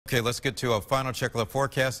Okay, let's get to a final check of the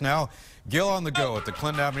forecast now. Gil on the go at the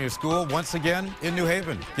Clinton Avenue School, once again in New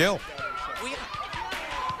Haven. Gil.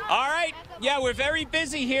 All right. Yeah, we're very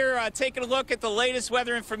busy here taking a look at the latest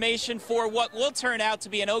weather information for what will turn out to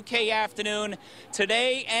be an okay afternoon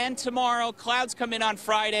today and tomorrow. Clouds come in on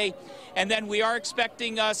Friday, and then we are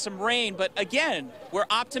expecting some rain. But again, we're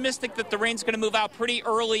optimistic that the rain's going to move out pretty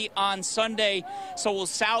early on Sunday, so we'll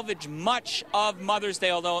salvage much of Mother's Day,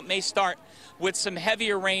 although it may start with some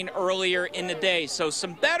heavier rain earlier in the day. So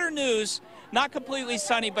some better news. Not completely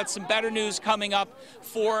sunny, but some better news coming up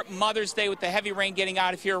for Mother's Day with the heavy rain getting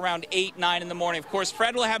out of here around 8, 9 in the morning. Of course,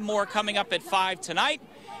 Fred will have more coming up at 5 tonight.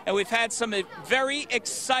 And we've had some very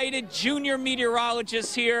excited junior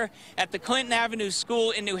meteorologists here at the Clinton Avenue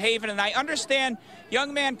School in New Haven. And I understand,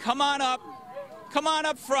 young man, come on up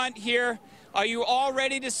front here. Are you all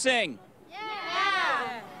ready to sing? Yeah!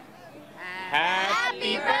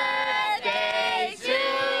 Happy birthday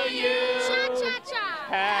to you! Cha-cha-cha!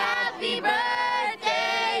 Happy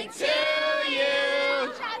birthday to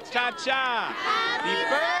you! Cha-cha! Happy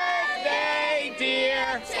birthday,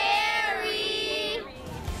 dear! Terry!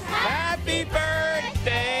 Happy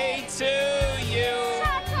birthday to you!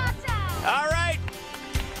 Cha-cha-cha! All right,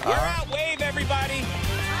 we're out. Wave, everybody.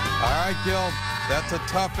 All right, Gil, that's a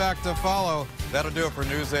tough act to follow. That'll do it for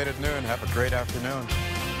News 8 at noon. Have a great afternoon.